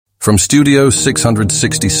From Studio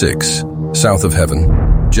 666, south of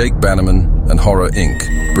heaven, Jake Bannerman and Horror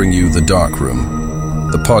Inc. bring you The Dark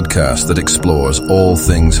Room, the podcast that explores all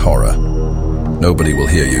things horror. Nobody will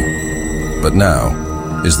hear you, but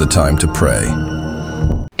now is the time to pray.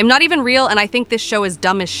 I'm not even real, and I think this show is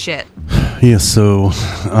dumb as shit. Yeah, so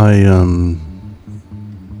I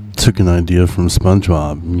took an idea from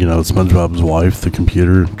SpongeBob. You know, SpongeBob's wife, the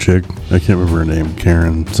computer chick. I can't remember her name,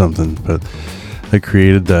 Karen something, but I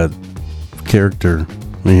created that character,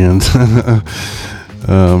 and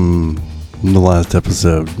in the last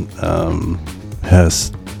episode,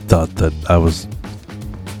 Hess thought that I was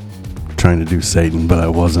trying to do Satan, but I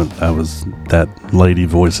wasn't. That lady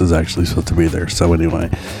voice is actually supposed to be there. So anyway,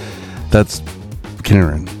 that's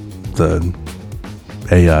Karen, the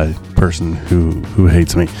AI person who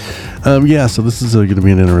hates me. Yeah, so this is going to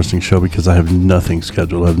be an interesting show because I have nothing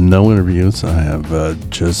scheduled. I have no interviews. I have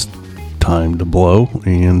just time to blow,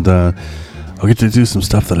 and I'll get to do some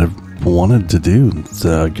stuff that I've wanted to do.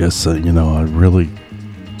 So I guess, I can't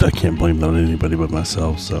blame that on anybody but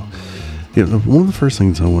myself. So, yeah, one of the first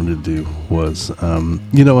things I wanted to do was,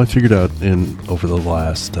 I figured out over the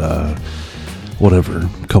last,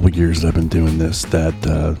 couple years that I've been doing this,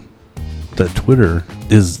 that Twitter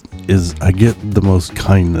is I get the most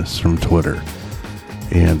kindness from Twitter.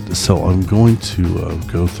 And so I'm going to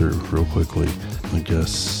go through real quickly, I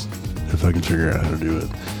guess, if I can figure out how to do it,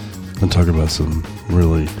 and talk about some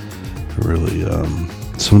really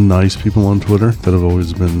some nice people on Twitter that have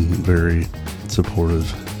always been very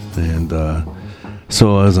supportive. And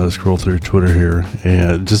so as I scroll through Twitter here,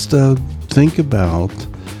 and just think about,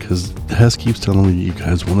 because Hess keeps telling me you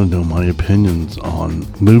guys want to know my opinions on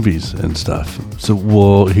movies and stuff. So,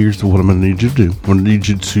 well, here's what I'm going to need you to do. I'm going to need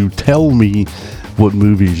you to tell me what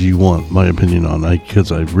movies you want my opinion on,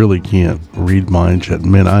 because I really can't read minds yet.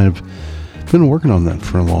 Man, I've been working on that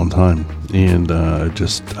for a long time, and I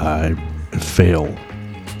fail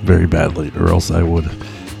very badly, or else I would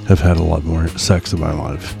have had a lot more sex in my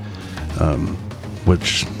life,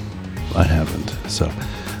 which I haven't. So,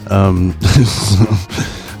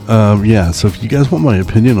 so if you guys want my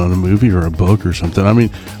opinion on a movie or a book or something, I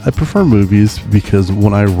mean, I prefer movies because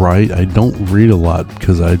when I write, I don't read a lot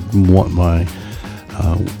because I want my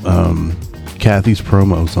Kathy's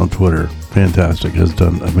promos on Twitter. Fantastic, has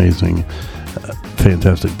done amazing,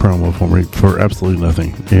 fantastic promo for me for absolutely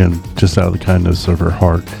nothing, and just out of the kindness of her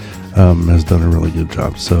heart, has done a really good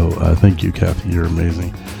job. So thank you, Kathy, you're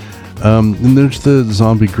amazing. And there's the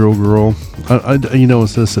Zombie Girl.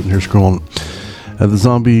 Instead of sitting here scrolling, the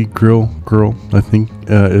Zombie Girl, I think,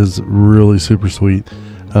 is really super sweet.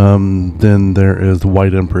 Then there is the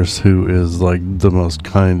White Empress, who is like the most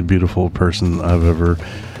kind, beautiful person I've ever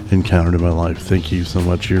encountered in my life. Thank you so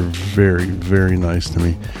much. You're very, very nice to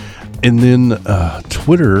me. And then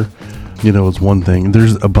Twitter, is one thing.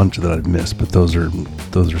 There's a bunch that I've missed, but those are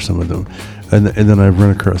some of them. And then I've run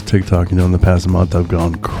across TikTok. In the past month, I've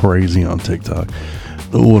gone crazy on TikTok.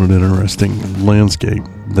 What an interesting landscape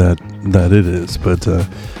that it is. But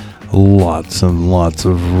lots and lots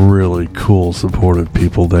of really cool, supportive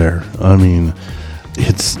people there. I mean,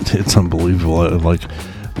 it's unbelievable. Like,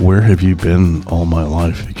 where have you been all my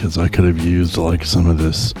life? Because I could have used like some of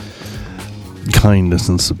this kindness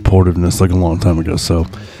and supportiveness like a long time ago. So,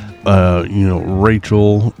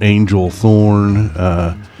 Rachel, Angel Thorne,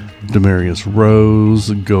 Demarius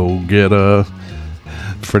Rose, Go Getta,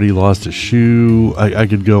 Freddie Lost His Shoe. I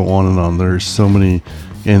could go on and on. There's so many,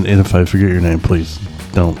 and if I forget your name, please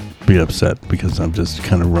don't be upset because I'm just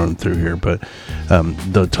kind of running through here. But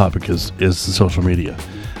the topic is social media.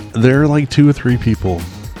 There are like 2 or 3 people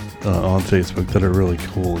on Facebook that are really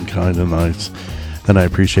cool and kind and nice, and I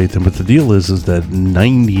appreciate them. But the deal is that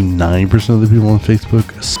 99% of the people on Facebook,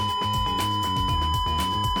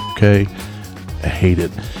 okay, I hate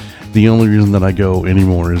it. The only reason that I go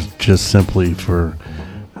anymore is just simply for,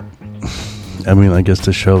 I guess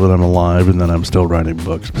to show that I'm alive and that I'm still writing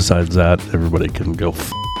books. Besides that, everybody can go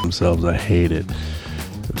themselves. I hate it.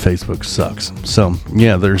 Facebook sucks. So,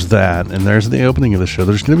 yeah, there's that. And there's the opening of the show.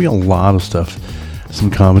 There's going to be a lot of stuff,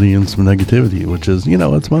 some comedy and some negativity, which is,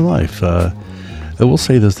 it's my life. I will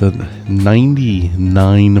say this, that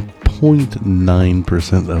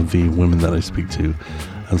 99.9% of the women that I speak to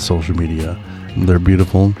on social media, they're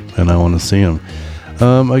beautiful, and I want to see them.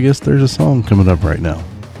 I guess there's a song coming up right now.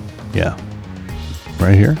 Yeah.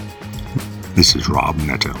 Right here. This is Rob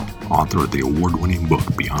Netto, author of the award-winning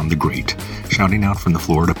book Beyond the Great, shouting out from the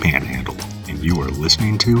Florida Panhandle, and you are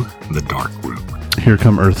listening to The Dark Room. Here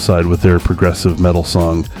come Earthside with their progressive metal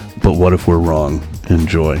song, But What If We're Wrong?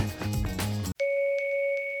 Enjoy.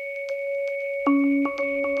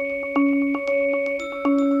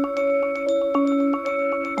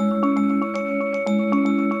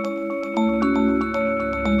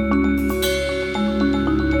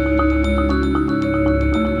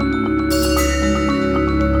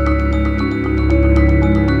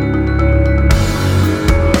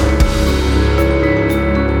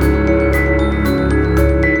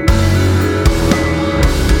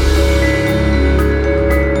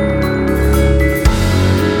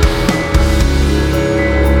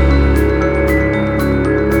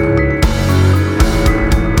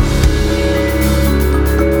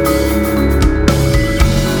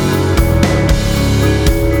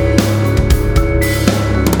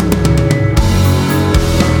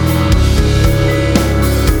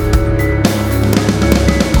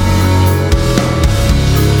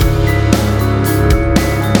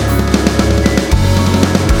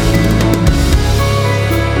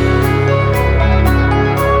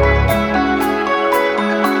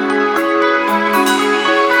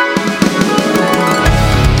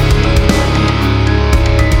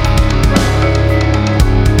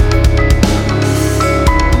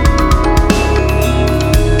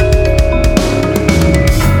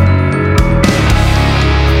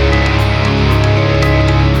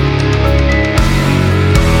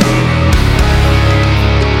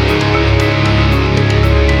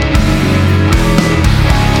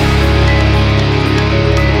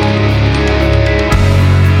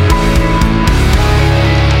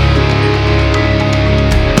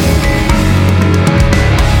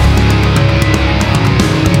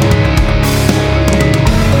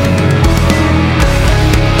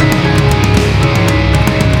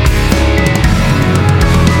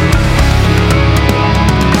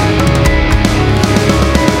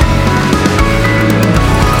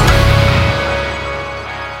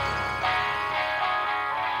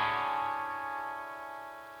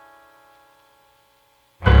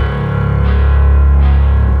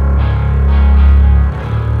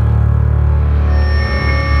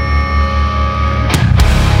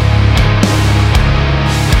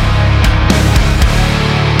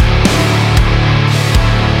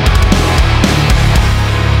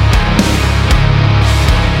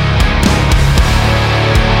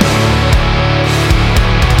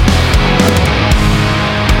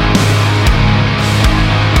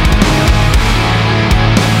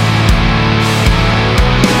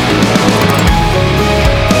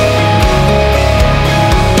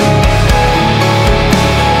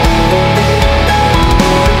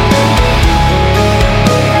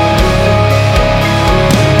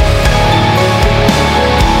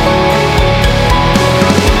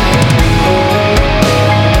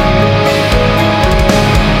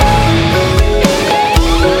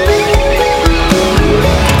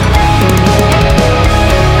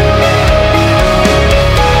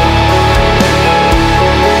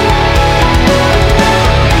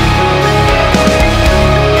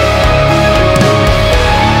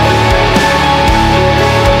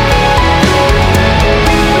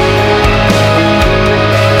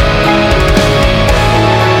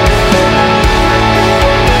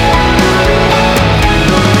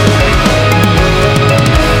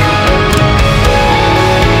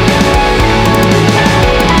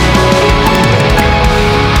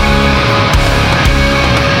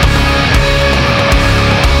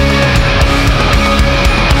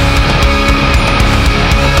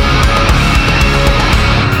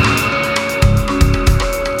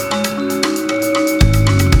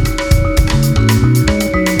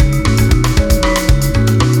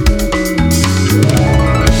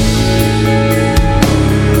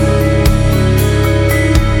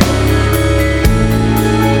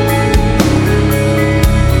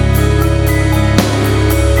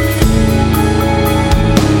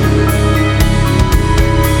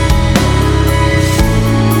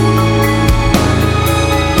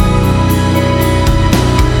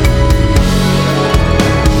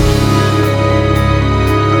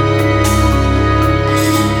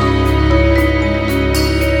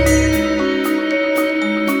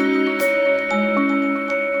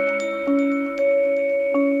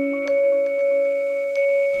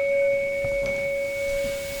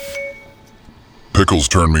 pickles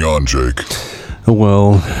turn me on, Jake.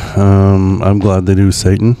 Well, I'm glad they do,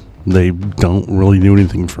 Satan. They don't really do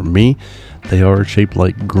anything for me. They are shaped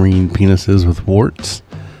like green penises with warts.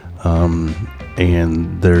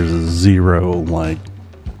 And there's zero, like,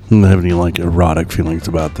 I don't have any, like, erotic feelings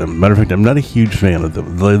about them. Matter of fact, I'm not a huge fan of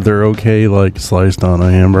them. They're okay, like, sliced on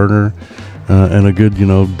a hamburger. And a good,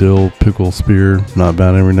 dill pickle spear. Not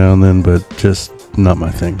bad every now and then, but just not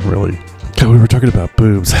my thing, really. We were talking about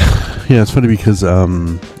boobs. Yeah, it's funny because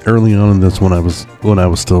early on in this, when I was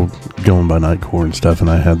still going by Nightcore and stuff, and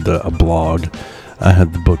I had a blog, I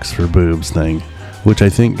had the books for boobs thing, which I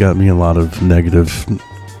think got me a lot of negative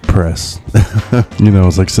press.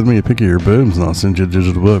 It's like, send me a pic of your boobs and I'll send you a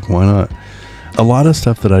digital book. Why not? A lot of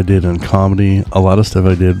stuff that I did in comedy, a lot of stuff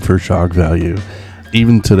I did for shock value,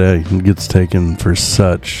 even today gets taken for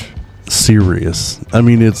such serious. I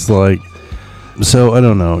mean, it's like, so I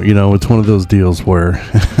don't know, it's one of those deals where,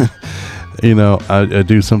 I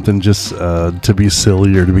do something just to be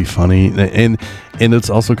silly or to be funny. And it's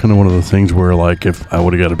also kind of one of those things where, like, if I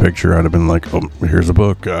would have got a picture, I'd have been like, oh, here's a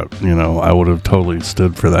book. I would have totally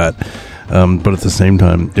stood for that. But at the same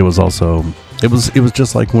time, it was also, it was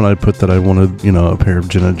just like when I put that I wanted, a pair of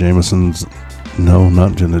Jenna Jameson's. No,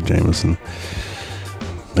 not Jenna Jameson.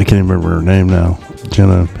 I can't even remember her name now.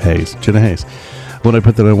 Jenna Hayes. When I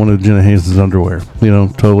put that I wanted Jenna Hayes' underwear,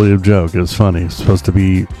 totally a joke. It was funny. It's supposed to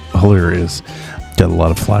be hilarious. Got a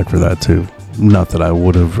lot of flack for that too. Not that I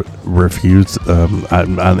would have refused.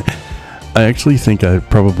 I actually think I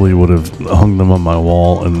probably would have hung them on my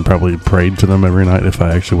wall and probably prayed to them every night if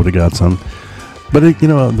I actually would have got some. But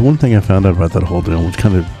the one thing I found out about that whole deal, which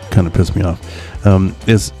kind of pissed me off,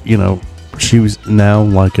 is she was now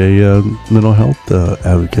like a mental health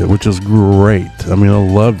advocate, which is great. I mean, I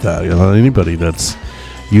love that. Anybody that's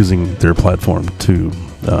using their platform to,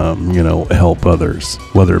 help others,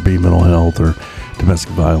 whether it be mental health or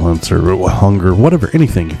domestic violence or hunger, whatever,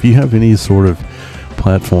 anything. If you have any sort of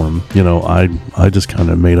platform, I just kind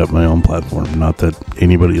of made up my own platform. Not that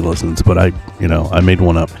anybody listens, but I made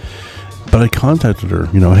one up. But I contacted her,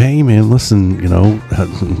 hey man, listen,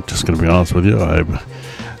 just going to be honest with you, I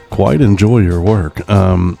quite enjoy your work.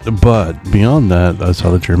 But beyond that, I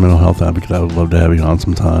saw that you're a mental health advocate. I would love to have you on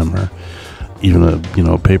sometime, or even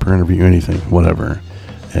a paper interview, anything, whatever.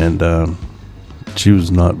 And she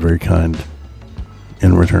was not very kind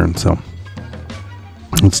in return, so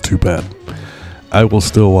it's too bad. I will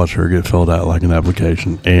still watch her get filled out like an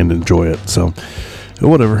application and enjoy it. So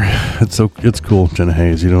whatever. It's cool, Jenna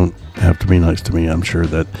Hayes. You don't have to be nice to me. I'm sure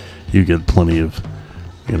that you get plenty of,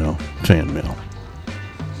 fan mail.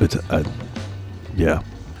 Yeah.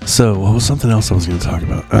 So what was something else I was going to talk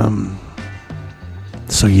about?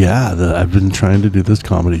 I've been trying to do this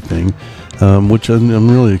comedy thing, which I'm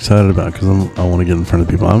really excited about because I want to get in front of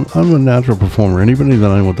people. I'm a natural performer. Anybody that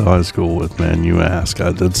I went to high school with, man, you ask,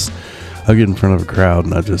 I get in front of a crowd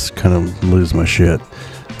and I just kind of lose my shit.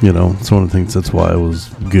 It's one of the things. That's why I was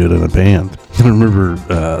good in a band. I remember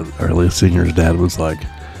our lead singer's dad was like,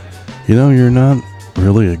 you're not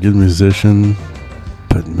really a good musician,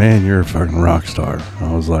 but man, you're a fucking rock star.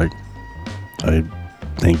 I was like,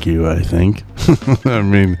 thank you, I think. I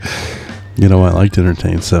mean, I like to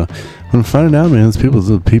entertain. So I'm finding out, man,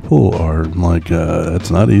 people are like, it's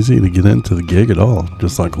not easy to get into the gig at all.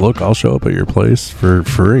 Just like, look, I'll show up at your place for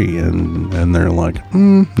free. And they're like,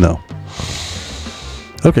 no.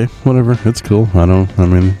 Okay, whatever. It's cool.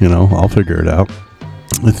 I'll figure it out.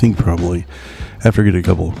 I think probably after I get a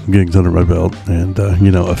couple gigs under my belt and,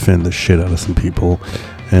 offend the shit out of some people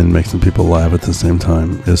and make some people laugh at the same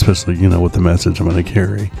time, especially, with the message I'm going to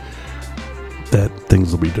carry, that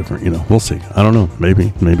things will be different. We'll see. I don't know.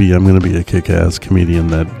 Maybe I'm going to be a kick-ass comedian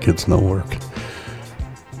that gets no work.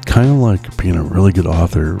 Kind of like being a really good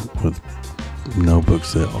author with no book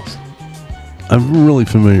sales. I'm really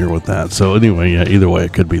familiar with that. So anyway, yeah, either way,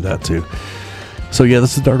 it could be that too. So yeah,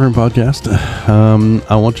 this is Dark Room Podcast.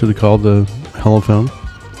 I want you to call the telephone.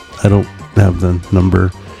 I don't have the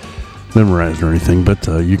number memorized or anything, but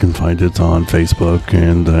you can find it on Facebook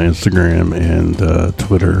and Instagram and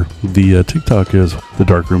Twitter. The TikTok is the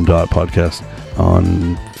darkroom.podcast.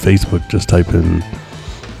 On Facebook, just type in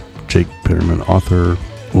Jake Bitterman, author,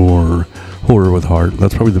 or Horror with Heart.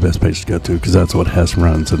 That's probably the best page to go to because that's what Hess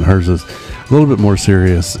runs, and hers is a little bit more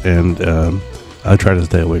serious, and I try to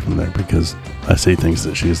stay away from there because I say things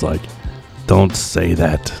that she's like, don't say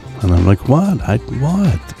that, and I'm like, what?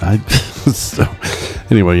 So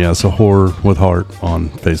anyway, yeah, so Horror with Heart on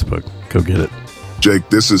Facebook. Go get it. Jake,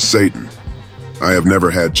 this is Satan. I have never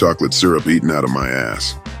had chocolate syrup eaten out of my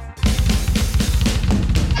ass. Love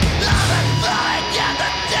and falling down the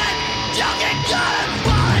deck, don't get caught and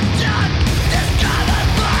falling down. This guy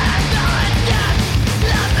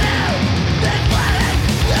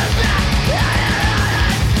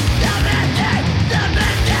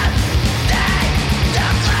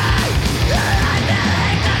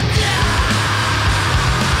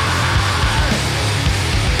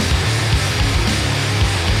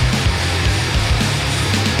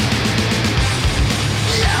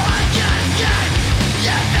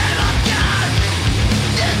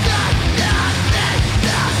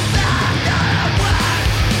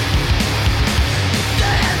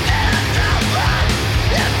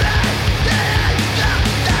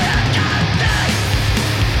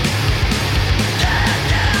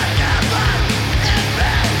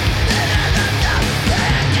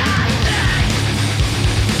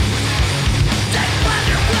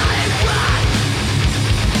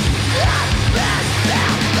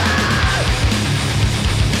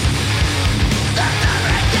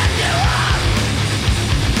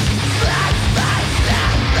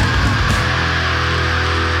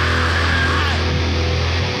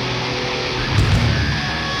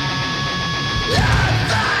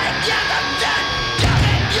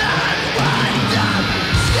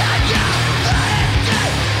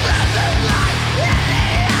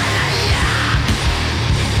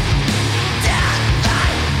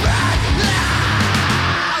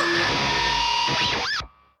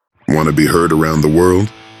Want to be heard around the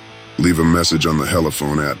world? Leave a message on the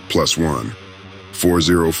Hellophone at +1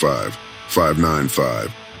 405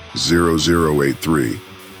 595 0083.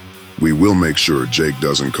 We will make sure Jake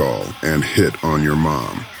doesn't call and hit on your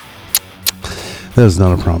mom. That is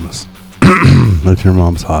not a promise. If your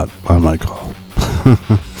mom's hot, I might call.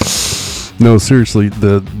 No, seriously,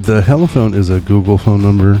 the Hellophone is a Google phone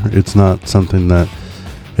number. It's not something that,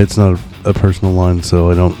 it's not a personal line,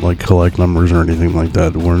 so I don't like collect numbers or anything like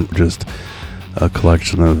that. We're just a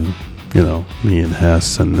collection of, me and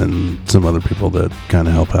Hess and then some other people that kind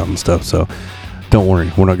of help out and stuff. So don't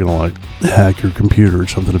worry, we're not going to hack your computer or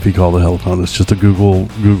something if you call the Hellophone. It's just a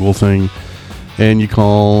Google thing. And you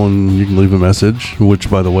call and you can leave a message, which,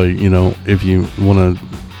 by the way, if you want to,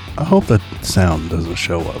 I hope that sound doesn't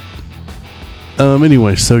show up.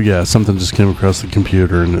 Anyway, so yeah, something just came across the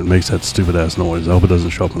computer and it makes that stupid ass noise. I hope it doesn't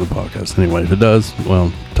show up in the podcast. Anyway, if it does,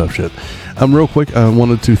 well, tough shit. Real quick, I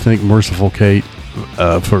wanted to thank Merciful Kate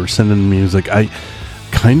for sending music. I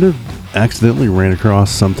kind of accidentally ran across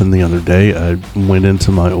something the other day. I went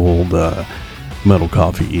into my old Metal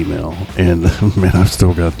Coffee email, and man, I've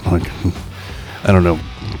still got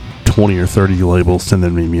 20 or 30 labels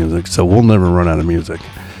sending me music, so we'll never run out of music.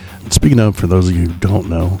 Speaking of, for those of you who don't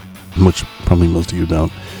know, which probably most of you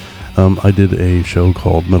don't, I did a show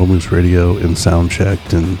called Metal Moose Radio and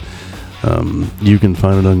Soundchecked, and you can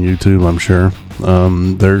find it on YouTube, I'm sure.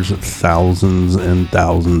 There's thousands and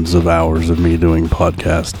thousands of hours of me doing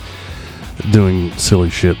podcasts, doing silly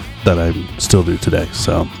shit that I still do today.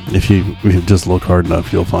 So if you just look hard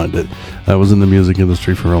enough, you'll find it. I was in the music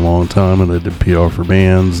industry for a long time, and I did PR for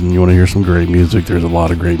bands, and you want to hear some great music, there's a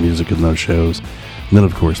lot of great music in those shows. And then,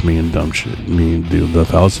 of course, me and dumb shit.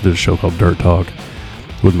 I also did a show called Dirt Talk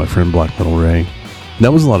with my friend Black Metal Ray.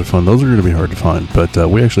 That was a lot of fun. Those are going to be hard to find, but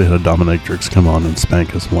we actually had a dominatrix come on and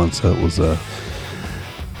spank us once. That was that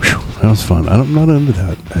was fun. I'm not into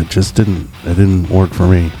that. It just didn't work for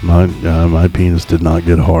me. My penis did not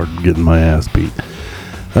get hard getting my ass beat.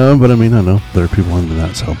 But I mean, I know there are people into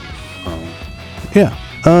that. So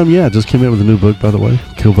yeah. Just came out with a new book, by the way,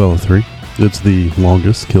 Killvella 3. It's the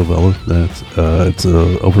longest Killvella. It's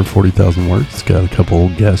over 40,000 words. It's got a couple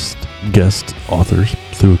guest authors.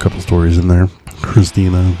 Threw a couple stories in there.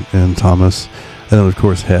 Christina and Thomas, and then of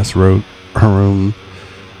course Hess wrote her own.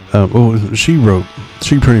 She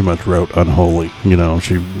pretty much wrote Unholy.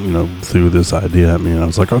 She threw this idea at me, and I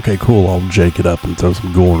was like, okay, cool, I'll jake it up and throw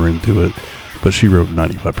some gore into it. But she wrote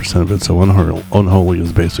 95% of it, so Unholy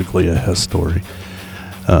is basically a Hess story.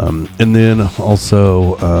 And then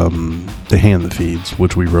also The Hand That Feeds,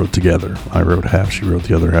 which we wrote together. I wrote half, she wrote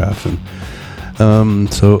the other half, and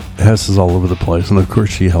so Hess is all over the place, and of course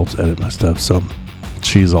she helps edit my stuff, so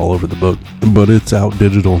she's all over the book. But it's out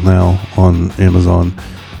digital now on Amazon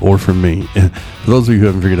or from me. And for those of you who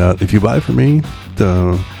haven't figured out, if you buy from me,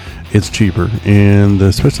 it's cheaper, and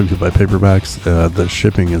especially if you buy paperbacks, the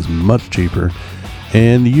shipping is much cheaper.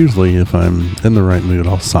 And usually, if I'm in the right mood,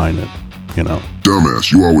 I'll sign it.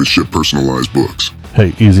 Dumbass, you always ship personalized books.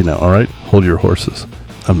 Hey, easy now, all right? Hold your horses.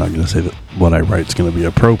 I'm not going to say that what I write is going to be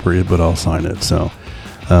appropriate, but I'll sign it. So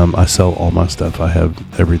I sell all my stuff. I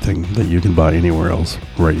have everything that you can buy anywhere else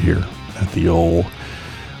right here at the old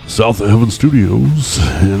South of Heaven Studios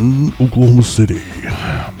in Oklahoma City.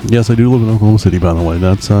 Yes, I do live in Oklahoma City, by the way.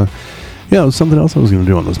 That's it was something else I was going to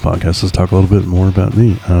do on this podcast, is talk a little bit more about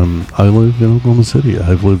me. I live in Oklahoma City.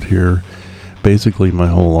 I've lived here basically my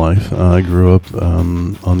whole life. I grew up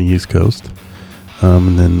on the East Coast,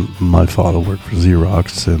 and then my father worked for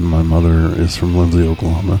Xerox, and my mother is from Lindsay,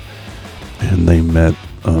 Oklahoma, and they met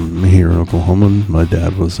here in Oklahoma. My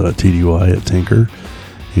dad was TDY at Tinker,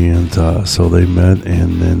 and so they met,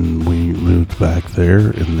 and then we moved back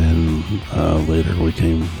there, and then later we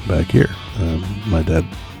came back here. My dad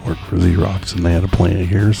worked for Xerox, and they had a plant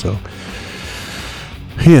here, so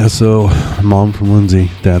yeah, so mom from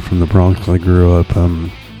Lindsay, dad from the Bronx. I grew up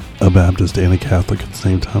a Baptist and a Catholic at the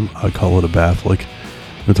same time. I call it a Batholic.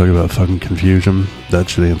 We talk about fucking confusion. That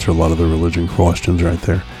should answer a lot of the religion questions right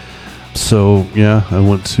there. So yeah, I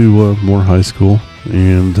went to Moore High School,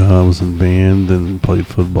 and I was in band and played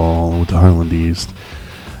football. I went to Highland East.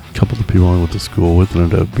 A couple of the people I went to school with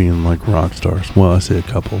ended up being like rock stars. Well, I say a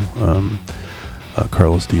couple.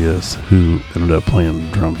 Carlos Diaz, who ended up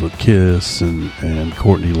playing drums with Kiss, and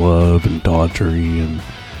Courtney Love and Daughtry, and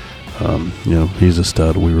he's a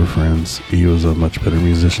stud. We were friends. He was a much better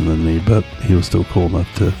musician than me, but he was still cool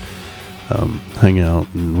enough to hang out,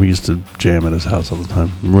 and we used to jam at his house all the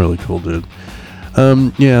time. Really cool dude.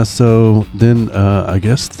 So then I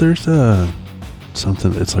guess there's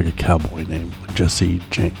something, it's like a cowboy name, Jesse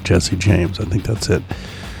James, I think that's it.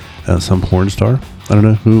 Some porn star I don't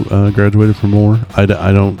know who graduated from Moore.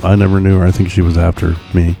 I never knew her. I think she was after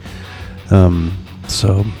me.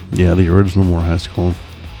 So yeah, the original Moore High School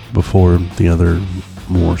before the other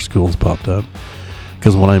Moore schools popped up.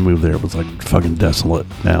 Because when I moved there, it was like fucking desolate.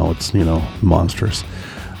 Now it's, monstrous.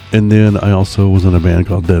 And then I also was in a band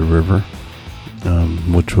called Dead River,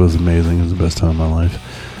 which was amazing. It was the best time of my life.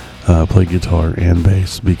 Played guitar and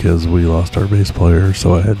bass because we lost our bass player,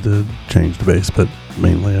 so I had to change the bass, but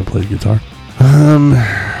mainly I played guitar.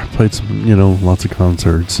 Played some, lots of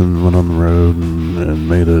concerts and went on the road and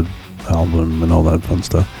made an album and all that fun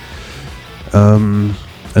stuff.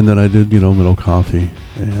 And then I did, Metal Coffee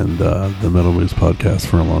and the Metal Moose podcast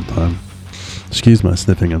for a long time. Excuse my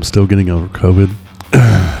sniffing. I'm still getting over COVID.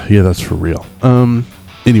 Yeah, that's for real.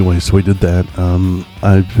 Anyway, so we did that.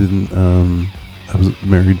 I was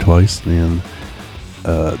married twice, and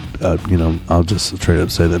I'll just straight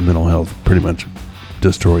up say that mental health pretty much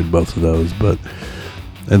destroyed both of those.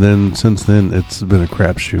 And then since then, it's been a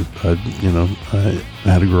crapshoot. I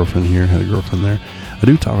had a girlfriend here, had a girlfriend there. I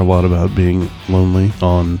do talk a lot about being lonely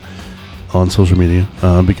on social media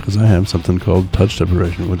because I have something called touch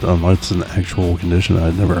deprivation, which it's an actual condition.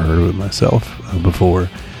 I'd never heard of it myself before.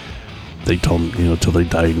 They told me, till they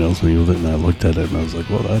diagnosed me with it, and I looked at it and I was like,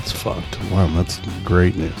 well, that's fucked. Wow, that's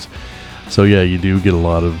great news. So yeah, you do get a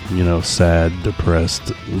lot of, sad,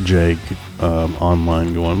 depressed Jake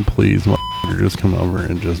online going, please, just come over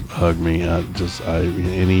and just hug me.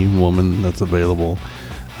 Any woman that's available,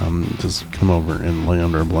 just come over and lay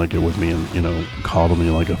under a blanket with me and, coddle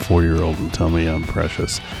me like a 4-year-old and tell me I'm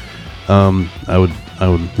precious. I would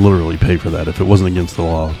literally pay for that if it wasn't against the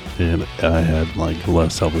law and I had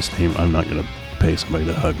less self-esteem. I'm not going to pay somebody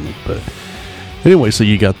to hug me. But anyway, so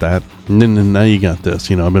you got that, and then now you got this.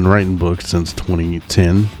 I've been writing books since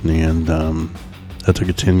 2010, and I took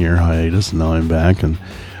a 10-year hiatus, and now I'm back, and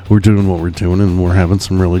we're doing what we're doing, and we're having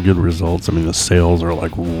some really good results. I mean, the sales are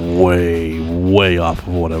way off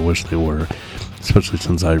of what I wish they were, especially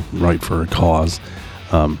since I write for a cause.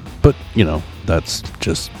 But that's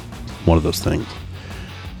just one of those things.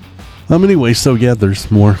 Anyway, so yeah,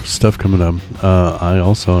 there's more stuff coming up. I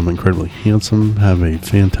also am incredibly handsome, have a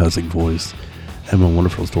fantastic voice, am a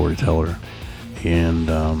wonderful storyteller, and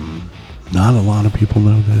not a lot of people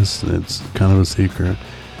know this. It's kind of a secret,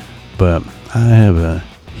 but I have a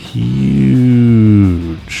huge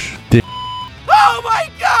dick. Oh my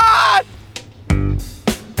God!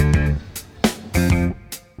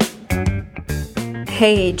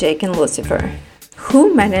 Hey, Jake and Lucifer.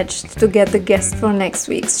 Who managed to get the guest for next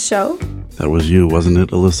week's show? That was you, wasn't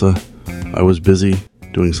it, Alyssa? I was busy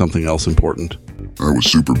doing something else important. I was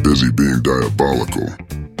super busy being diabolical.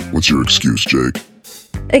 What's your excuse, Jake?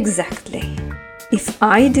 Exactly. If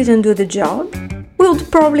I didn't do the job, we'll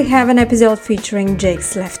probably have an episode featuring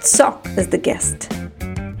Jake's left sock as the guest.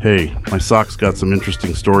 Hey, my sock's got some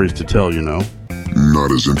interesting stories to tell,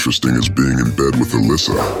 Not as interesting as being in bed with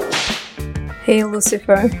Alyssa. Hey,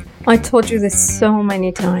 Lucifer. I told you this so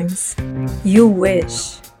many times. You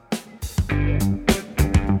wish.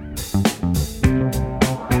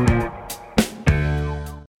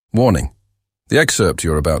 Warning. The excerpt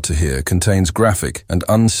you're about to hear contains graphic and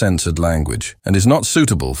uncensored language and is not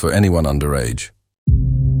suitable for anyone underage.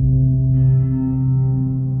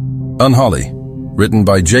 Unholly, written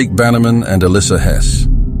by Jake Bannerman and Alyssa Hess.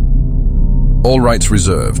 All rights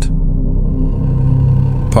reserved.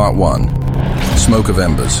 Part 1. Smoke of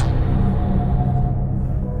Embers.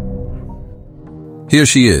 Here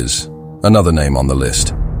she is, another name on the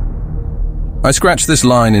list. I scratched this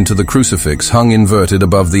line into the crucifix hung inverted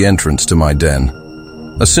above the entrance to my den.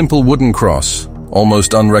 A simple wooden cross,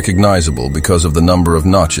 almost unrecognizable because of the number of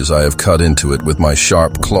notches I have cut into it with my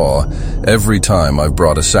sharp claw every time I've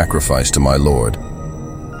brought a sacrifice to my Lord.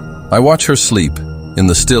 I watch her sleep in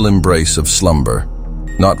the still embrace of slumber,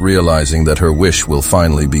 not realizing that her wish will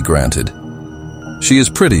finally be granted. She is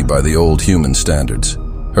pretty by the old human standards.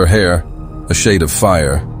 Her hair, a shade of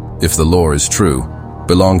fire, if the lore is true,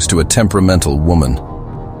 belongs to a temperamental woman.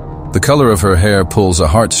 The color of her hair pulls a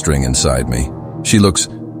heartstring inside me. She looks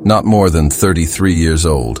not more than 33 years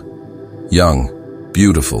old. Young,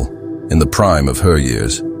 beautiful, in the prime of her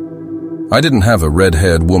years. I didn't have a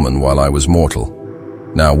red-haired woman while I was mortal.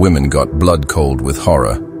 Now women got blood cold with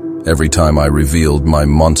horror every time I revealed my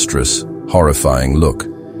monstrous, horrifying look.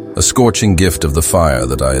 A scorching gift of the fire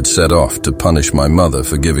that I had set off to punish my mother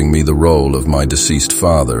for giving me the role of my deceased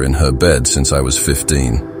father in her bed since I was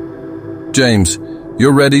 15. James,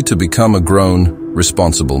 you're ready to become a grown,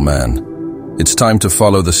 responsible man. It's time to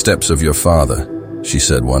follow the steps of your father, she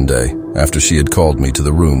said one day, after she had called me to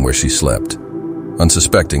the room where she slept.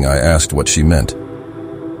 Unsuspecting, I asked what she meant.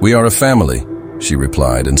 We are a family, she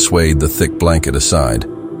replied and swayed the thick blanket aside,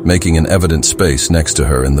 making an evident space next to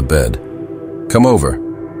her in the bed. "Come over."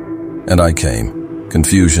 And I came,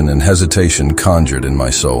 confusion and hesitation conjured in my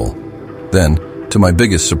soul. Then, to my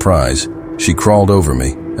biggest surprise, she crawled over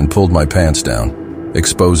me and pulled my pants down,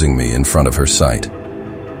 exposing me in front of her sight.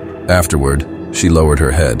 Afterward, she lowered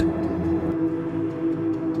her head.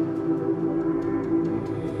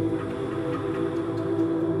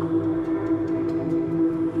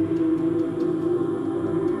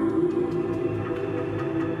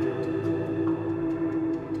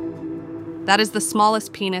 That is the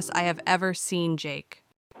smallest penis I have ever seen, Jake.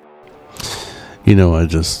 You know, I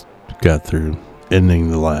just got through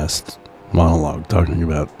ending the last monologue talking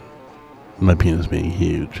about my penis being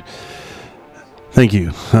huge. Thank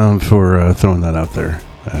you for throwing that out there.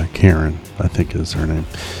 Karen, I think is her name.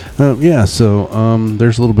 There's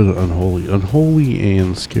a little bit of Unholy. Unholy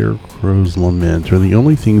and Scarecrow's Lament are the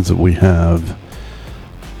only things that we have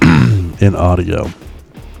in audio.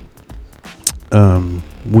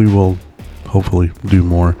 We will hopefully do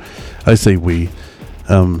more. I say we.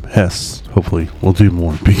 Hess hopefully will do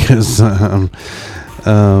more because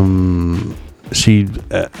she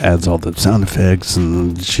adds all the sound effects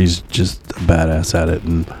and she's just a badass at it.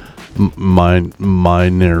 And my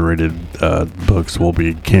narrated books will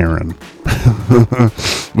be Karen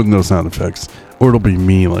with no sound effects, or it'll be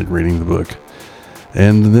me like reading the book.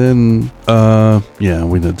 And then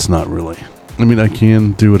it's not really. I mean, I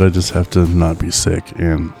can do it. I just have to not be sick,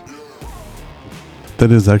 and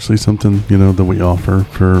that is actually something, that we offer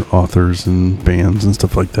for authors and bands and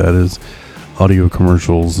stuff like that, is audio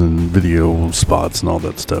commercials and video spots and all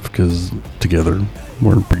that stuff, because together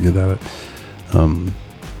we're pretty good at it.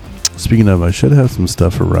 Speaking of, I should have some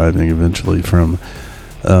stuff arriving eventually from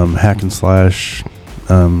Hack and Slash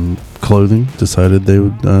Clothing. Decided they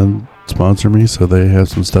would sponsor me, so they have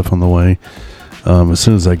some stuff on the way. As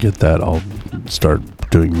soon as I get that, I'll start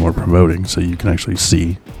doing more promoting so you can actually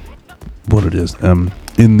see what it is. And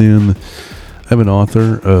then I have an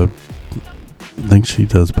author, I think she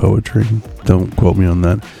does poetry, don't quote me on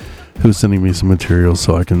that, who's sending me some material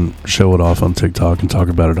so I can show it off on TikTok and talk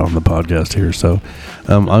about it on the podcast here. So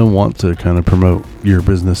I want to kind of promote your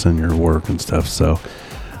business and your work and stuff. So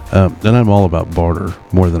and I'm all about barter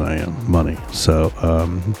more than I am money. So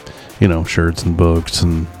shirts and books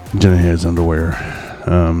and Jenna Hayes underwear,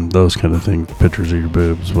 those kind of things, pictures of your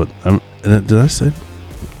boobs. Did I say?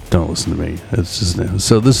 Don't listen to me. It's just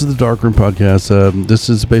so. This is the Darkroom Podcast. This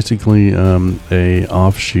is basically a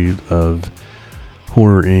offshoot of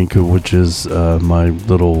Horror Inc., which is my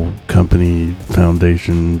little company,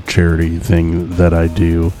 foundation, charity thing that I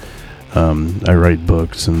do. I write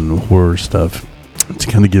books and horror stuff to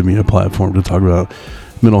kind of give me a platform to talk about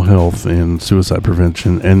mental health and suicide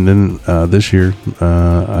prevention. And then this year,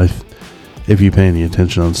 if you pay any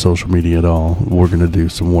attention on social media at all, we're going to do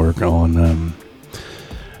some work on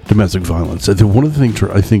domestic violence. One of the things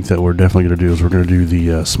I think that we're definitely going to do is we're going to do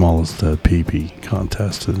the smallest PP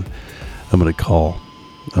contest. And I'm going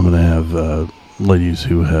to have ladies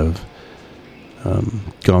who have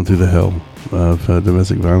gone through the hell of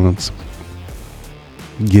domestic violence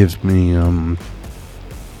give me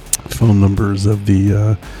phone numbers of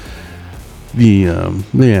the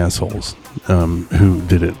assholes who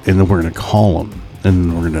did it, and then we're going to call them,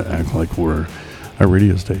 and we're going to act like we're a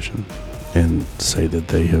radio station and say that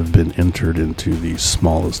they have been entered into the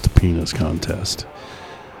smallest penis contest.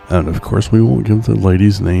 And of course, we won't give the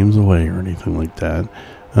ladies' names away or anything like that.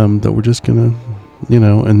 That we're just gonna,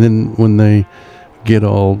 and then when they get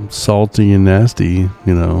all salty and nasty,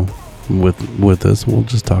 with us, we'll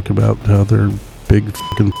just talk about how they're big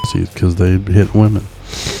fucking pussies because they hit women.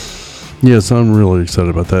 Yes, I'm really excited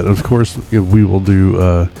about that. And of course, we will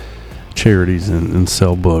do charities and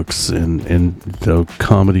sell books and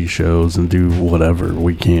comedy shows and do whatever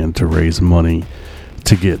we can to raise money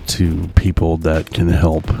to get to people that can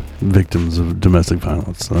help victims of domestic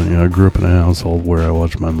violence. I grew up in a household where I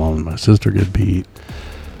watched my mom and my sister get beat,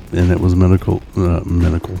 and it was mental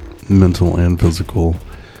and physical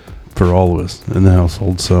for all of us in the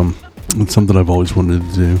household. So it's something I've always wanted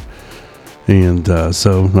to do. And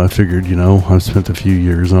so I figured, I've spent a few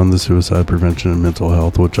years on the suicide prevention and mental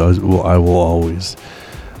health, which I will always.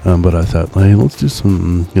 But I thought, hey, let's do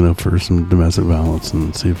some, for some domestic violence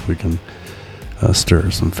and see if we can stir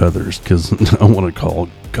some feathers. Because I want to call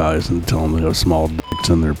guys and tell them they have small dicks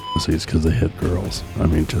in their pussies because they hit girls. I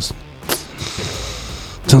mean, just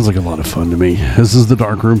sounds like a lot of fun to me. This is the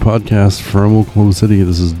Darkroom Podcast from Oklahoma City.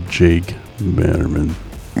 This is Jake Bannerman.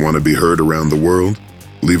 Want to be heard around the world?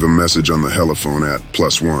 Leave a message on the telephone at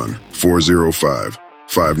 +1 405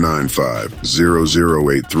 595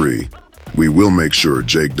 0083. We will make sure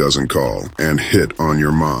Jake doesn't call and hit on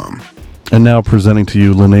your mom. And now presenting to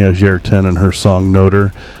you Linnea Gjerten and her song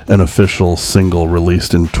Noter, an official single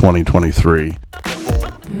released in 2023.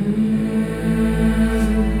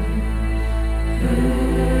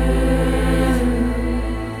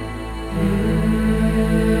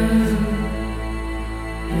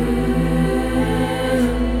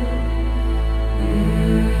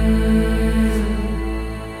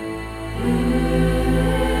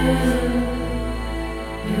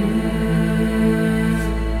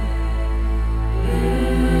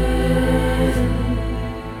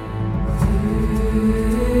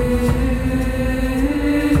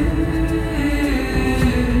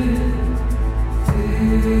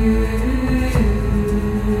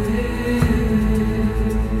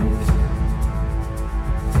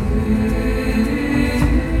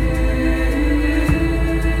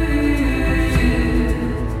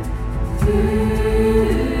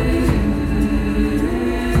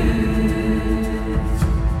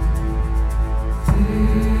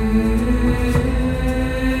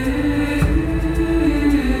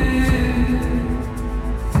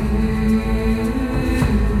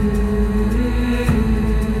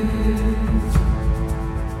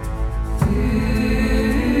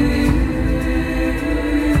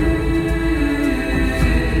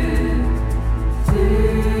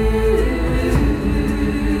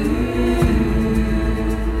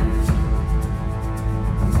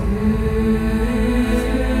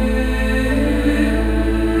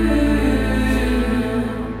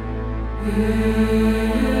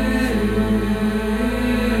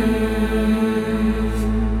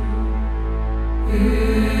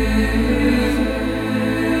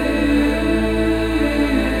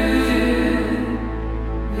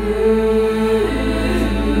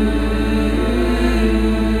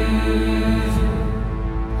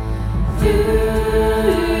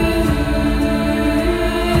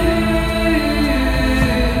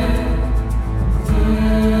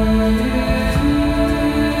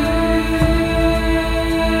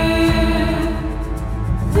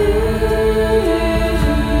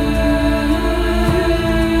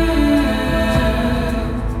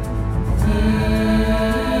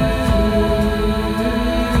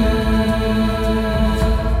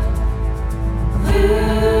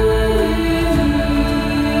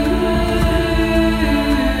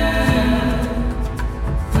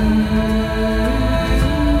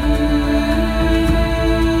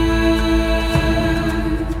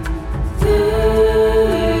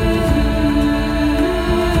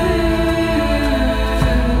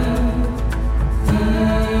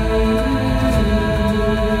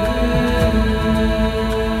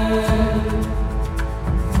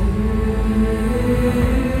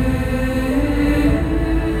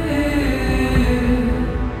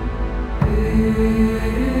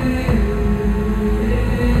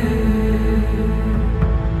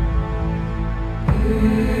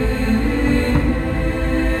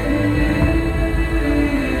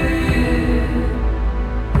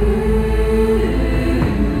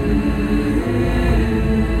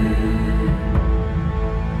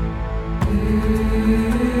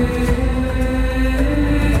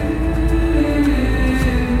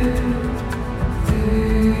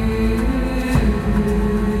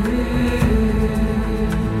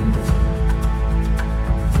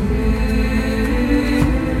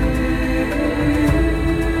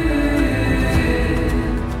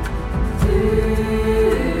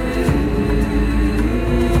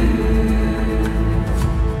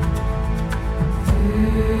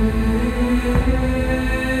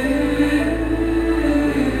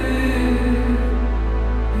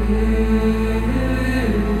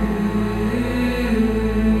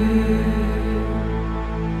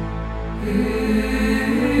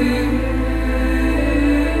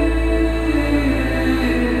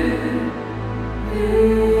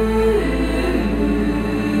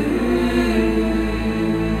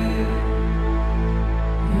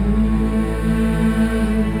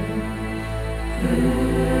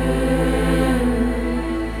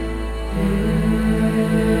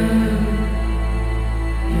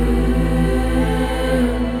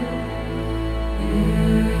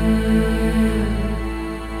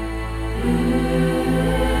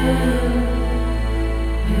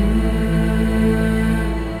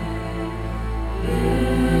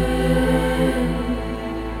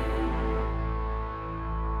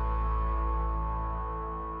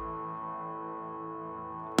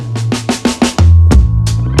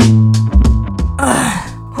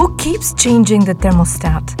 keeps changing the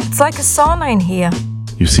thermostat. It's like a sauna in here.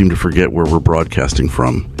 You seem to forget where we're broadcasting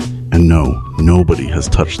from. And no, nobody has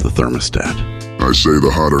touched the thermostat. I say the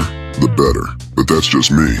hotter, the better. But that's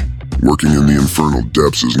just me. Working in the infernal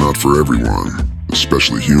depths is not for everyone,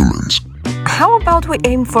 especially humans. How about we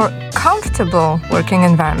aim for comfortable working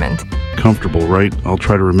environment? Comfortable, right? I'll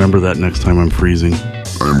try to remember that next time I'm freezing.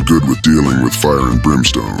 I am good with dealing with fire and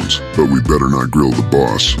brimstones, but we better not grill the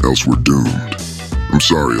boss, else we're doomed. I'm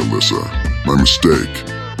sorry, Alyssa. My mistake.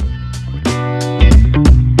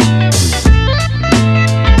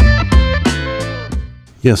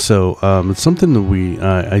 Yeah, so it's something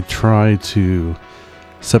that I try to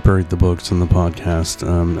separate the books and the podcast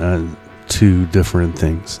two different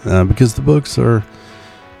things because the books are,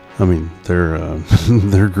 I mean,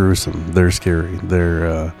 they're gruesome, they're scary,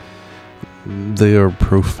 they are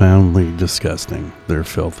profoundly disgusting, they're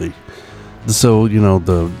filthy. So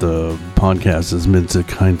the podcast is meant to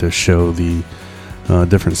kind of show the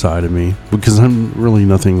different side of me, because I'm really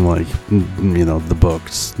nothing like the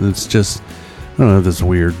books. It's just, I don't know, this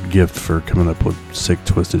weird gift for coming up with sick,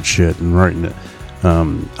 twisted shit and writing it.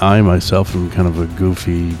 I myself am kind of a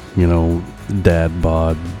goofy, dad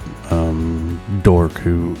bod dork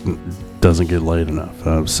who doesn't get laid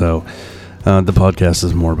enough. So the podcast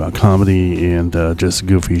is more about comedy and just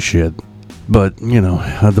goofy shit. But,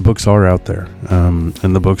 the books are out there.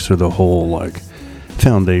 And the books are the whole,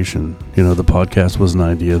 foundation. The podcast was an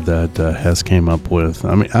idea that Hess came up with.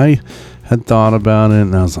 I mean, I had thought about it,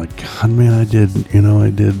 and I was like, God, man, I did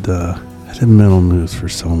mental news for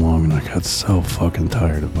so long, and I got so fucking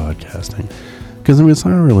tired of podcasting. Because, it's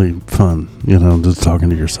not really fun, just talking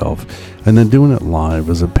to yourself. And then doing it live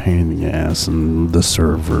is a pain in the ass, and the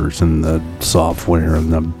servers, and the software,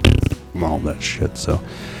 and all that shit, so...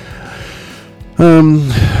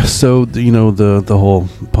 the whole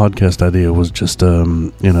podcast idea was just,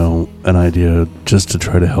 an idea just to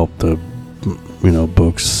try to help the,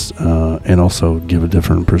 books, and also give a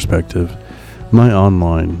different perspective. My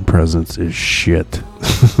online presence is shit.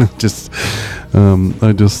 I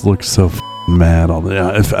just look so mad all the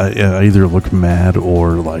time. If I either look mad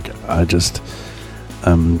or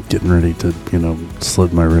I'm getting ready to,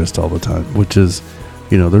 slit my wrist all the time, which is,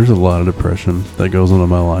 there's a lot of depression that goes on in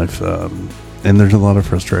my life. And there's a lot of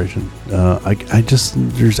frustration. I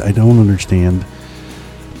don't understand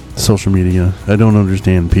social media. I don't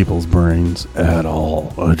understand people's brains at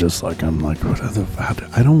all. I don't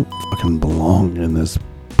fucking belong in this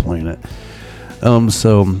planet.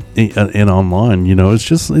 So and online, it's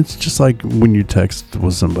just like when you text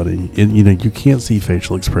with somebody, and you can't see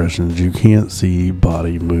facial expressions, you can't see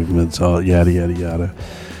body movements, yada yada yada.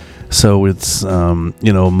 So it's my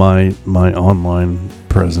online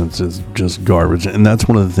presence is just garbage, and that's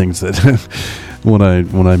one of the things that when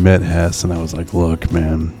I met Hess and I was like, look,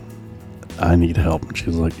 man, I need help, and she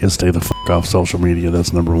was like, yeah, stay the fuck off social media,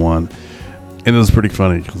 that's number one. And it was pretty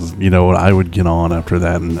funny because I would get on after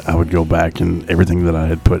that, and I would go back, and everything that I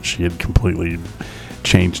had put, she had completely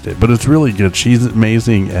changed it. But it's really good. She's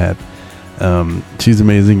amazing at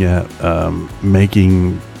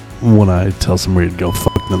making, when I tell somebody to go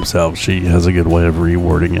fuck themselves, she has a good way of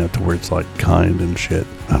rewording it to where it's kind and shit.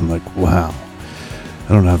 I'm like, wow,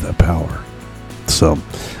 I don't have that power. So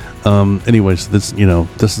anyways, this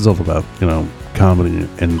is all about comedy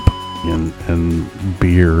and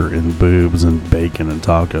beer and boobs and bacon and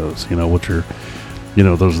tacos, which are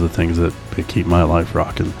those are the things that keep my life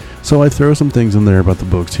rocking. So I throw some things in there about the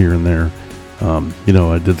books here and there.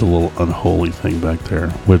 I did the little unholy thing back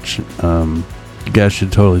there, which you guys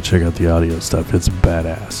should totally check out the audio stuff. It's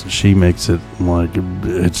badass. She makes it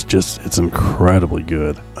it's incredibly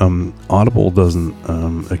good. Audible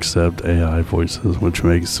doesn't accept AI voices, which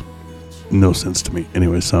makes no sense to me.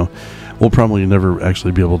 Anyway, so we'll probably never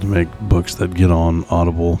actually be able to make books that get on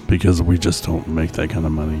Audible because we just don't make that kind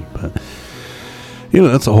of money. But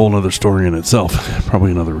that's a whole nother story in itself.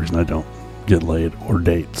 Probably another reason I don't get laid or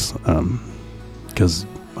dates, because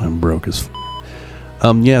I'm broke as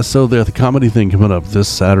so the comedy thing coming up this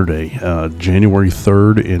Saturday, January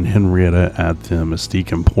 3rd in Henrietta at the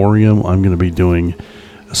Mystique Emporium. I'm going to be doing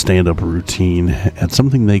a stand-up routine at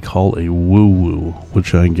something they call a woo-woo,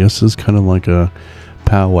 which I guess is kind of like a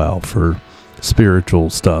powwow for spiritual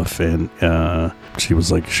stuff. And she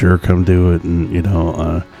was like, sure, come do it.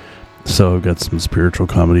 And, so I've got some spiritual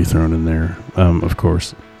comedy thrown in there. Of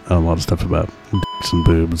course, a lot of stuff about dicks and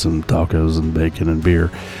boobs and tacos and bacon and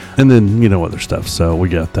beer, and then other stuff. So we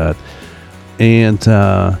got that, and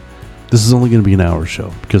this is only going to be an hour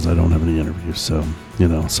show because I don't have any interviews. So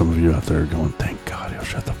some of you out there are going, thank God, he'll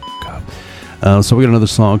shut the fuck up. So we got another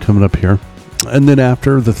song coming up here, and then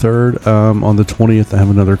after the 3rd, on the 20th, I have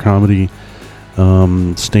another comedy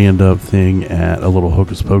stand-up thing at a little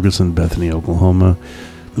Hocus Pocus in Bethany, Oklahoma.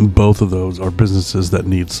 And both of those are businesses that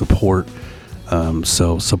need support.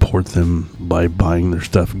 So support them by buying their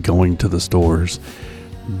stuff, going to the stores.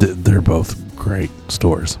 They're both great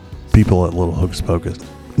stores. People at Little Hocus Pocus,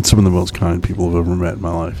 some of the most kind people I've ever met in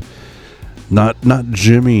my life. Not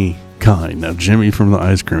Jimmy kind. Now Jimmy from the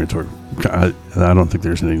ice cream store, I don't think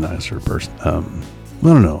there's any nicer person. I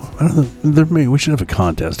don't know. We should have a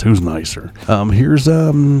contest. Who's nicer? Here's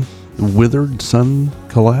Withered Sun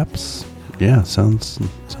Collapse. Yeah, sounds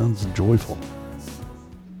joyful.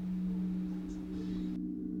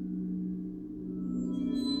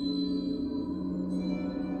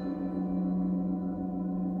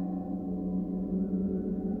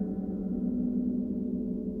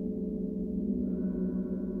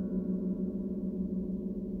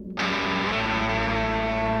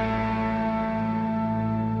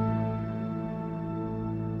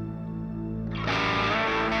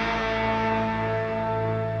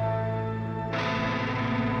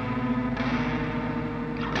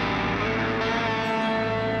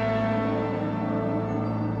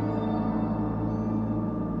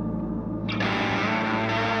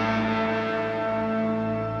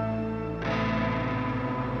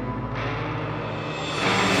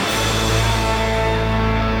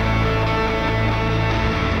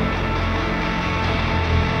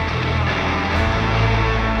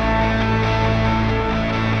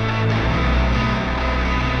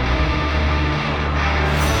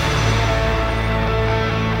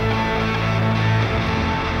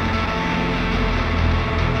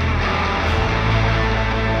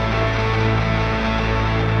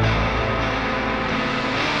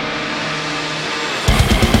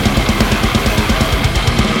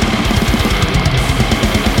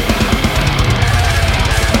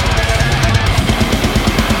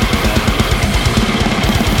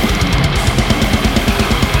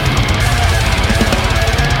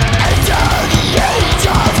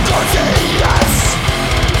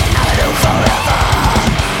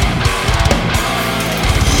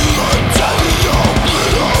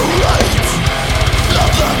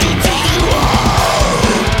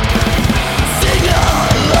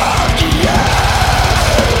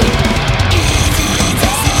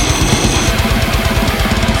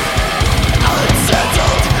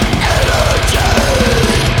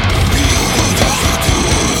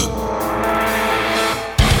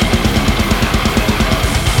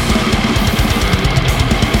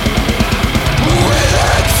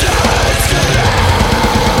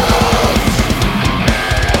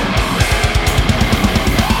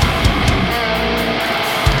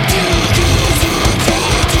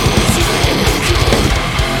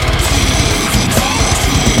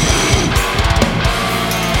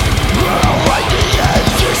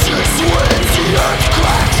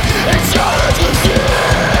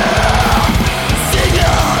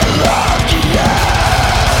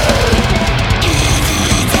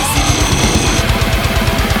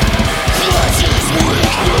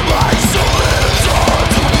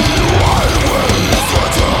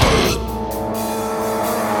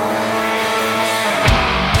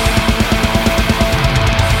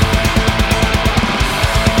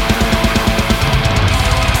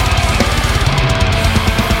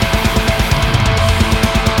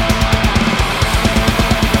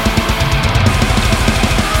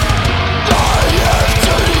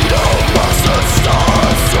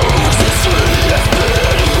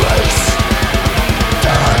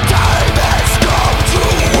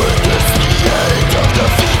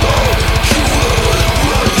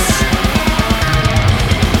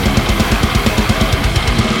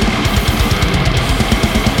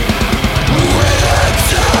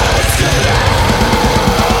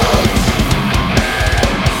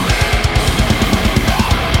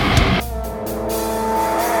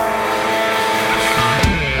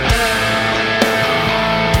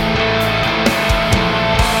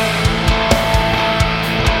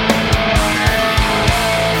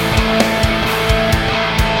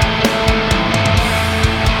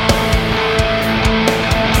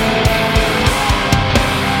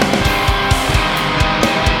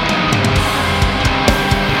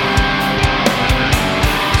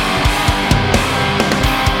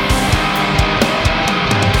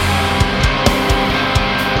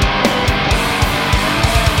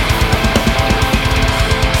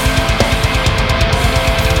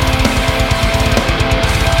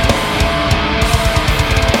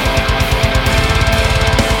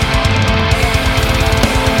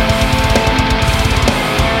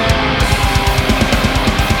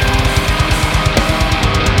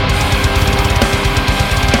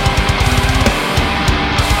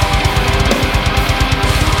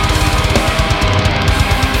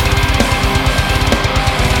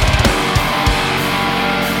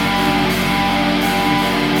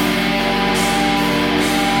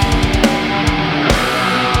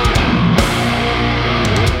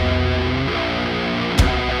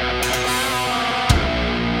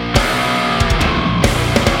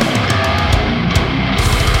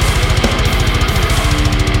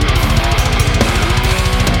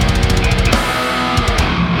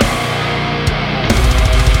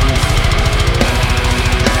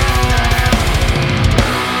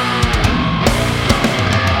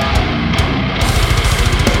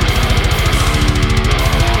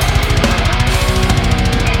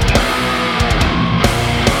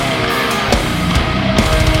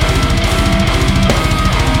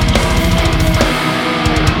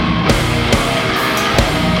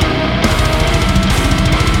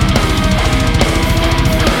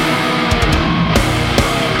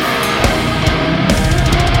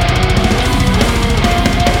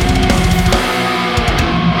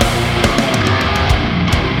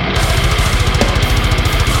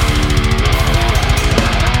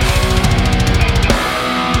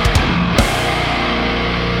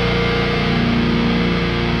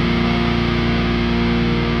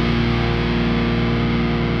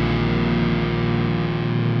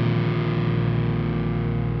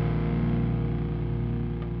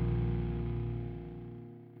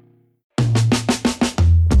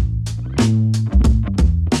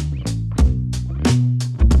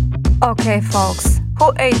 Okay, folks,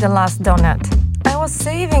 who ate the last donut? I was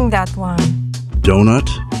saving that one. Donut?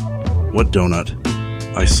 What donut?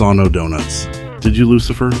 I saw no donuts. Did you,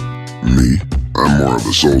 Lucifer? Me? I'm more of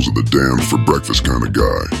a souls of the damned for breakfast kind of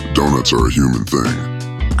guy. Donuts are a human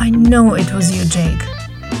thing. I know it was you, Jake.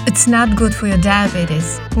 It's not good for your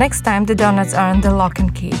diabetes. Next time the donuts are in the lock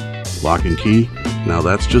and key. Lock and key? Now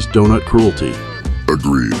that's just donut cruelty.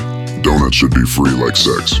 Agreed. Donuts should be free like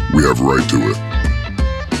sex. We have right to it.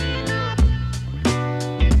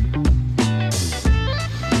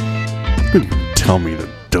 Tell me that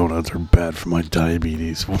donuts are bad for my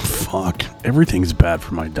diabetes. Well, fuck. Everything's bad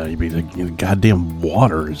for my diabetes. Goddamn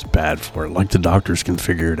water is bad for it. Like the doctors can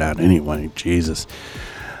figure it out anyway. Jesus.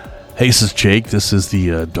 Hey, this is Jake. This is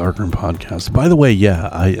the Darkroom Podcast. By the way, yeah,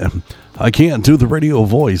 I can't do the radio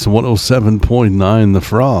voice 107.9 The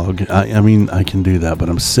Frog. I mean, I can do that, but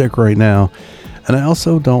I'm sick right now. And I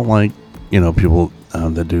also don't like, people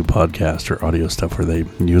that do podcast or audio stuff where they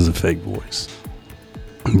use a fake voice.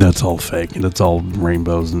 That's all fake, and it's all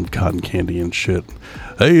rainbows and cotton candy and shit.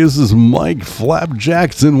 Hey, this is Mike Flap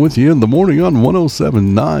Jackson with you in the morning on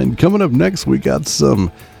 107.9. Coming up next, we got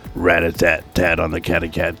some rat-a-tat-tat on the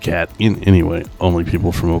cat. Anyway, only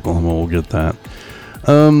people from Oklahoma will get that.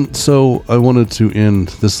 So I wanted to end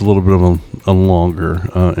this a little bit of a longer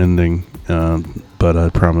ending, but I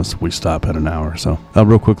promise we stop at an hour. So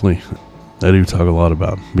real quickly, I do talk a lot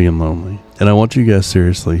about being lonely. And I want you guys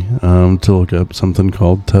seriously to look up something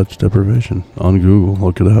called touch deprivation on Google.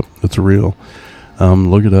 Look it up. It's real.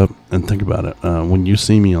 Look it up and think about it. When you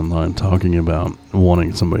see me online talking about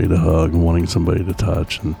wanting somebody to hug, wanting somebody to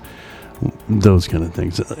touch, and those kind of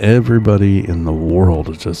things, everybody in the world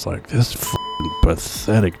is just like, this f***ing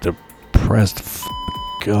pathetic, depressed,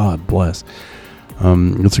 God bless.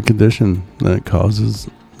 It's a condition that causes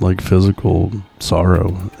like physical sorrow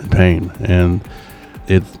and pain, and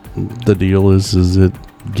the deal is it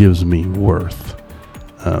gives me worth.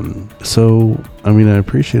 So I mean, I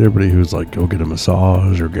appreciate everybody who's like, go get a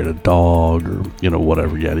massage or get a dog or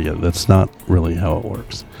whatever, yada. That's not really how it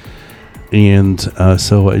works. And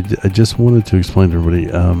so I just wanted to explain to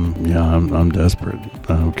everybody, I'm desperate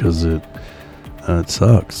because it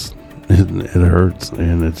sucks. It hurts,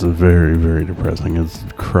 and it's very, very depressing. It's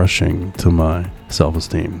crushing to my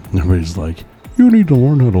self-esteem. Everybody's like, you need to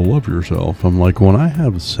learn how to love yourself. I'm like, when I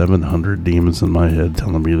have 700 demons in my head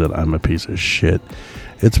telling me that I'm a piece of shit,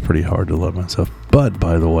 it's pretty hard to love myself. But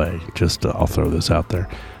by the way, I'll throw this out there.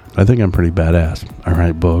 I think I'm pretty badass. I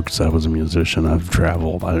write books. I was a musician. I've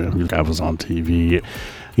traveled. I was on TV.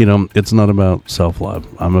 It's not about self-love.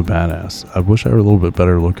 I'm a badass. I wish I were a little bit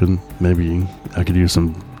better looking. Maybe I could use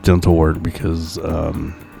some dental work because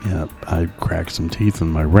I cracked some teeth in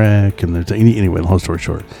my wreck, and anyway, long story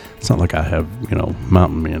short, it's not like I have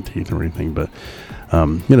mountain man teeth or anything, but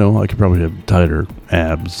I could probably have tighter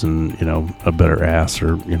abs and a better ass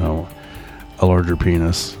or a larger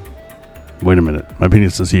penis. Wait a minute, my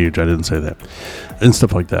penis is huge. I didn't say that, and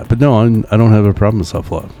stuff like that. But no, I don't have a problem with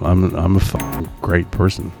self-love. I'm a fucking great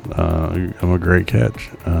person. I'm a great catch.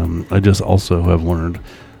 I just also have learned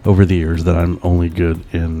over the years that I'm only good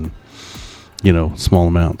in small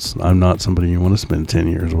amounts. I'm not somebody you want to spend 10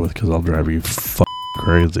 years with because I'll drive you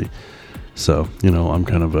crazy. So I'm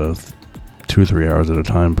kind of a 2 or 3 hours at a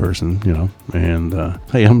time person, and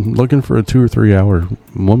hey, I'm looking for a 2 or 3 hour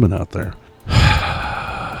woman out there.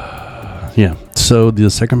 Yeah. So the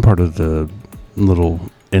second part of the little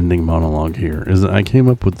ending monologue here is that I came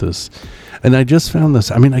up with this, and I just found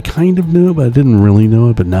this. I mean, I kind of knew it, but I didn't really know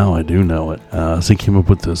it, but now I do know it. So I came up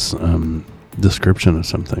with this description of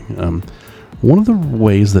something. One of the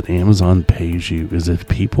ways that Amazon pays you is if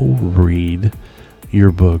people read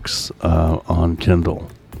your books on Kindle.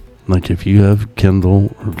 Like if you have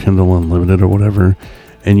Kindle or Kindle Unlimited or whatever,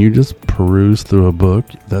 and you just peruse through a book,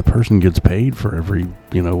 that person gets paid for every,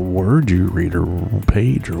 word you read or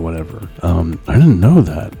page or whatever. I didn't know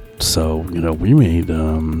that. So, we made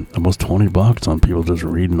almost $20 on people just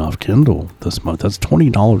reading off Kindle this month. That's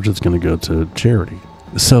 $20 that's going to go to charity.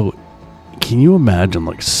 So, can you imagine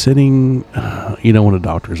like sitting, in a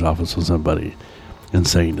doctor's office with somebody and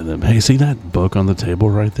saying to them, hey, see that book on the table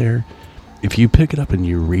right there? If you pick it up and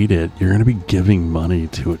you read it, you're going to be giving money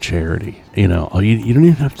to a charity. You don't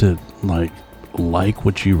even have to like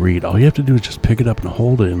what you read. All you have to do is just pick it up and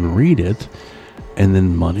hold it and read it. And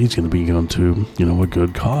then money's going to be going to, a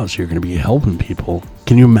good cause. You're going to be helping people.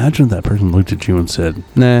 Can you imagine if that person looked at you and said,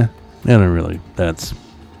 nah, I don't really, that's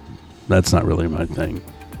not really my thing.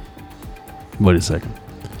 Wait a second.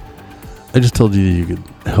 I just told you that you could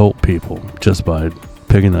help people just by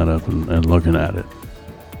picking that up and looking at it.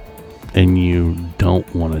 And you don't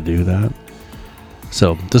want to do that?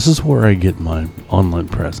 So this is where I get my online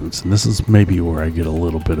presence, and this is maybe where I get a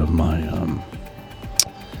little bit of my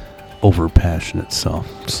over-passionate self.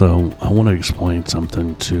 So I want to explain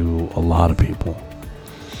something to a lot of people.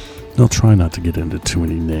 I'll try not to get into too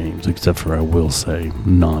many names, except for I will say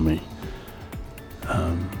Nami.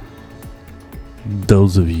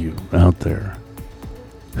 Those of you out there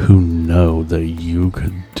who know that you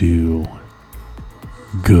could do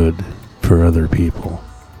good for other people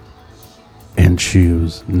and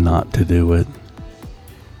choose not to do it,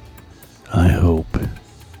 I hope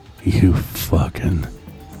you fucking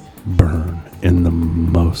burn in the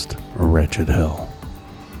most wretched hell.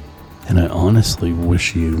 And I honestly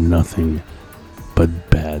wish you nothing but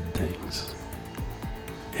bad things.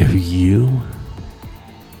 If you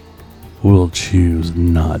will choose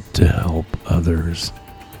not to help others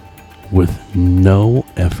with no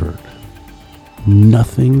effort,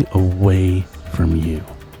 nothing away from you,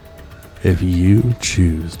 if you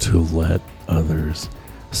choose to let others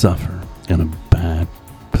suffer in a bad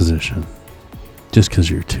position just because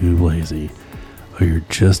you're too lazy or you're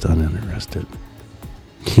just uninterested,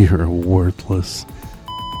 you're a worthless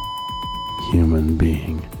human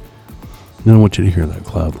being. And I want you to hear that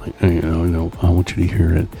cloudly. I want you to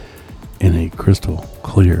hear it in a crystal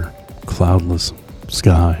clear, cloudless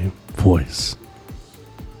sky voice.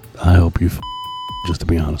 I hope you just to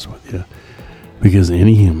be honest with you. Because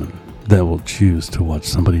any human that will choose to watch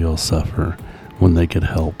somebody else suffer when they could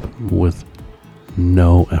help with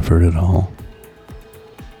no effort at all,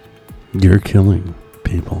 you're killing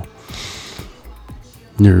people.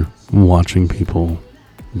 You're watching people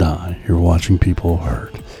die. You're watching people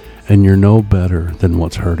hurt. And you're no better than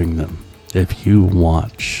what's hurting them. If you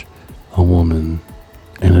watch a woman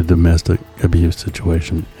in a domestic abuse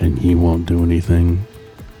situation and you won't do anything,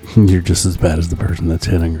 you're just as bad as the person that's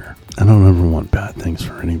hitting her. I don't ever want bad things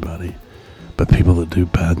for anybody. But people that do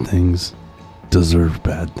bad things deserve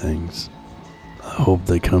bad things. I hope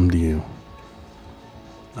they come to you.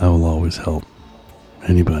 I will always help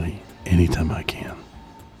anybody, anytime I can.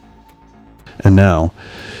 And now,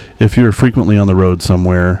 if you're frequently on the road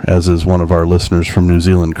somewhere, as is one of our listeners from New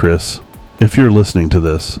Zealand, Chris, if you're listening to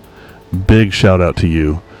this, big shout out to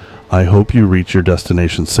you. I hope you reach your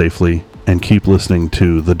destination safely and keep listening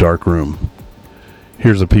to The Dark Room.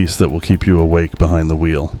 Here's a piece that will keep you awake behind the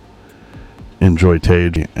wheel. Enjoy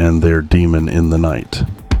Tage and their Demon in the Night.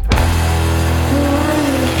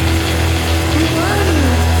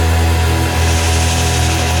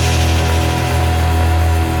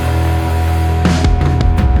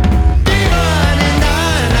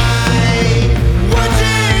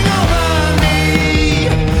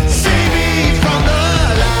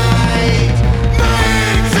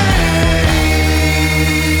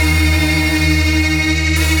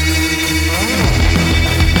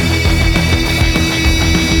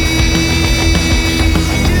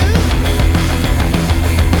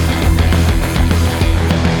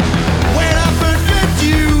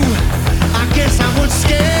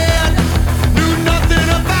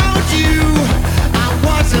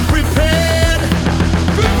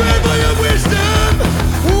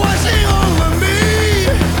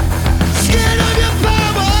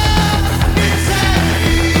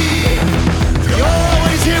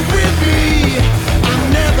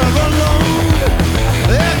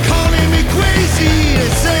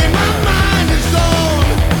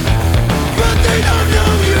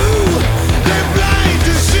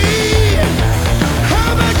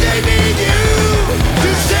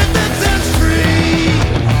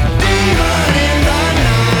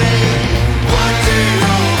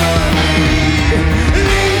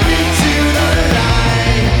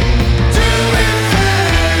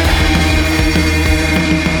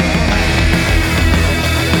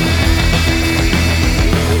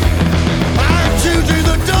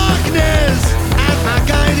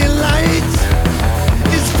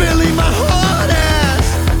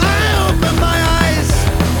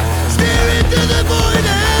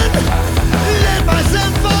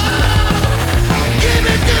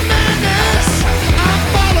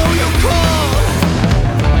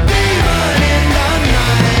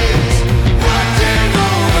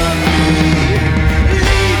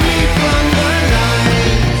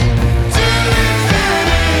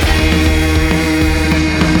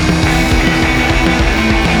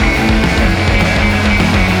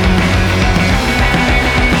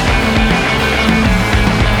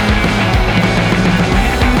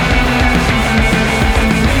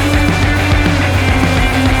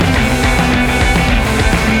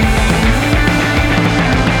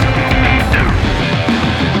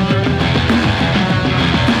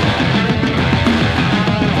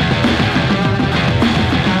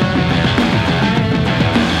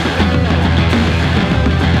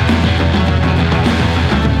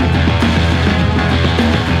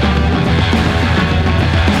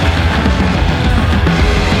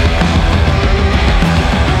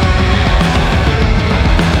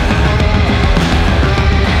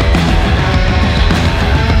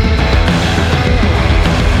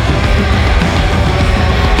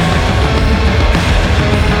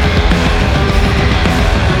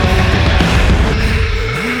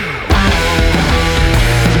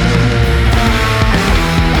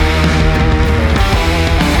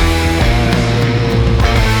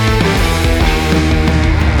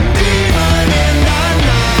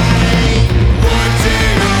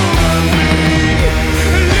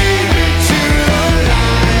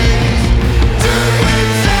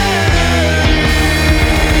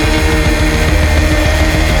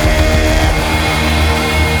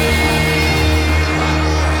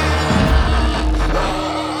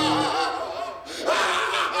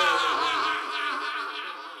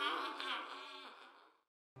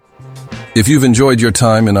 If you've enjoyed your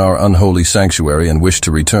time in our unholy sanctuary and wish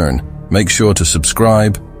to return, make sure to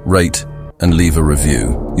subscribe, rate, and leave a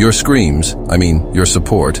review. Your your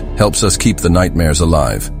support, helps us keep the nightmares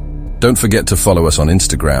alive. Don't forget to follow us on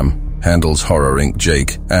Instagram, handles Horror Inc.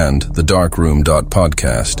 Jake and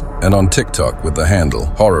thedarkroom.podcast, and on TikTok with the handle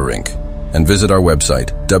Horror Inc. And visit our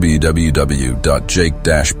website,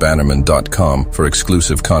 www.jake-bannerman.com, for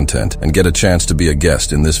exclusive content and get a chance to be a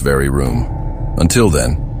guest in this very room. Until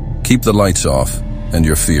then, keep the lights off and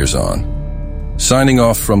your fears on. Signing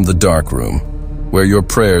off from the Dark Room, where your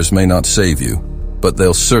prayers may not save you, but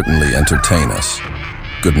they'll certainly entertain us.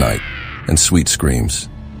 Good night and sweet screams.